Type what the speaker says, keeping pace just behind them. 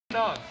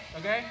dog,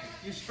 okay?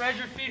 You spread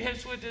your feet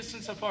hips width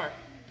distance apart.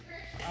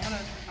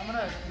 I'm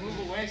gonna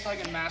move away so I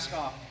can mask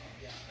off.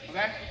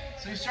 Okay?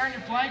 So you start in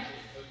your plank.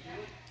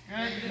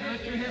 Good. You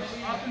lift your hips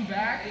up and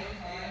back.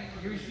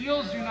 Your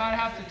heels do not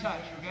have to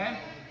touch, okay?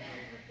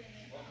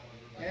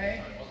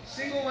 Okay?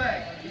 Single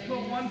leg. You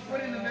put one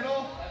foot in the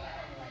middle,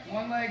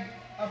 one leg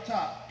up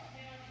top.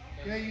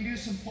 Okay, you can do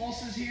some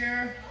pulses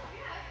here.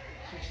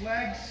 Switch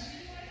legs.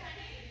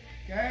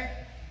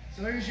 Okay?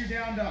 So there's your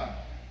down dog.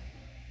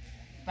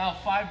 Now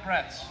 5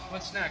 breaths.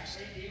 What's next?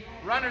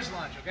 Runner's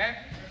lunge, okay?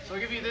 So I'll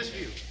give you this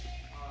view.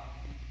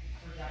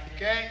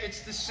 Okay,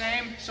 it's the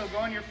same. So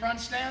go in your front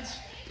stance,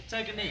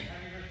 take a knee.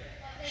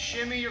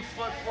 Shimmy your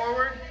foot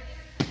forward,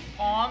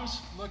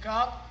 palms, look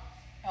up,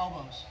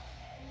 elbows.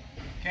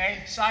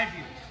 Okay, side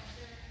view.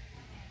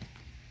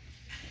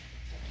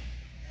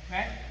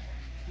 Okay,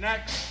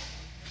 next,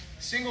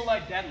 single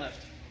leg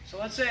deadlift. So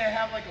let's say I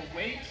have like a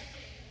weight.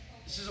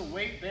 This is a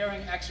weight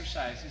bearing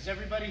exercise. Is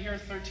everybody here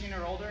 13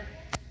 or older?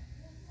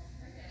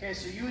 Okay,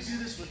 so you would do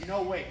this with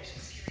no weight.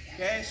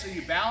 Okay, so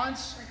you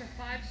balance. Like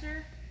a 5,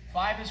 sir?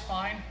 5 is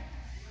fine.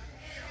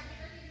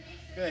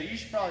 Good, you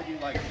should probably do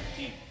like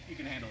 15. You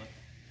can handle it.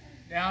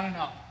 Down and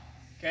up.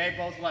 Okay,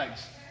 both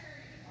legs.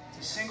 It's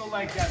a single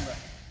leg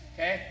deadlift.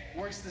 Okay,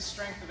 works the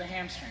strength of the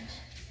hamstrings.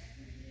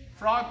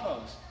 Frog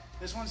pose.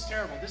 This one's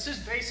terrible. This is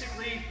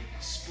basically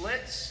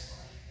splits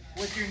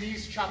with your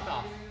knees chopped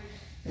off.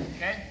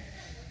 Okay?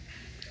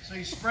 So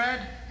you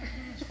spread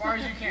as far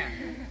as you can.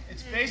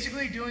 It's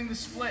basically doing the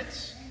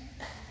splits,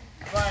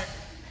 but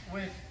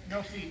with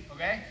no feet,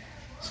 okay?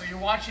 So you're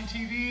watching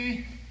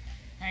TV,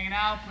 hanging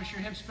out, push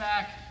your hips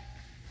back.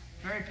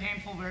 Very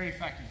painful, very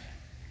effective.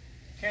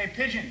 Okay,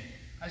 pigeon.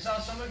 I saw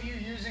some of you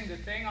using the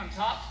thing on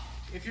top.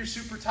 If you're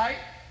super tight,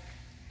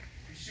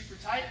 you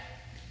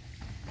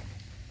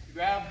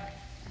grab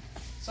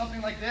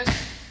something like this,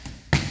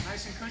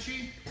 nice and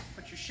cushy,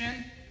 put your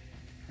shin.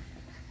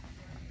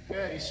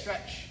 Good, you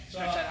stretch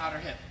that outer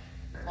hip.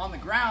 On the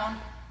ground,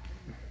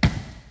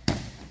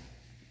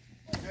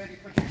 good, you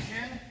put your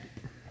shin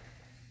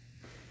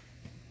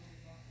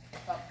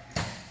up.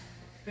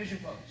 Pigeon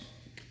pose.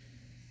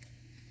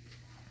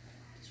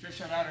 Stretch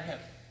that outer hip.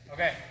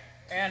 Okay,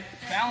 and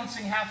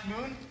balancing half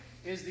moon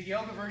is the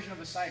yoga version of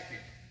a side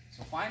kick.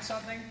 So find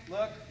something,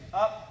 look,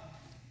 up,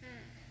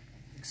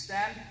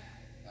 extend,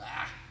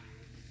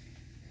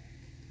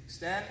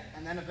 extend,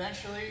 and then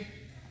eventually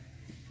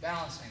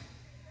balancing.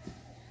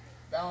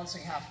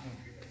 Balancing half moon.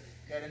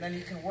 Good, and then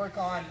you can work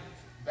on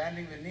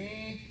bending the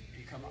knee.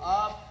 You come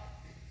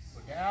up,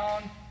 go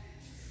down,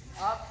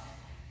 up.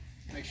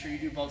 Make sure you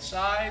do both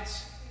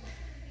sides.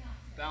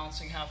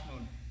 Balancing half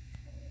moon.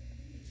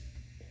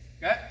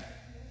 Okay?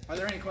 Are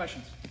there any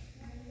questions?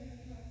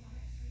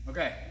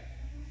 Okay.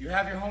 You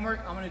have your homework.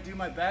 I'm going to do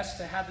my best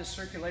to have this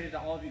circulated to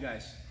all of you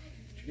guys.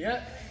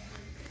 Yet?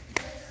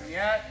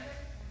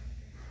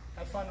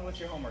 Have fun with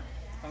your homework.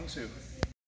 Hung Soo.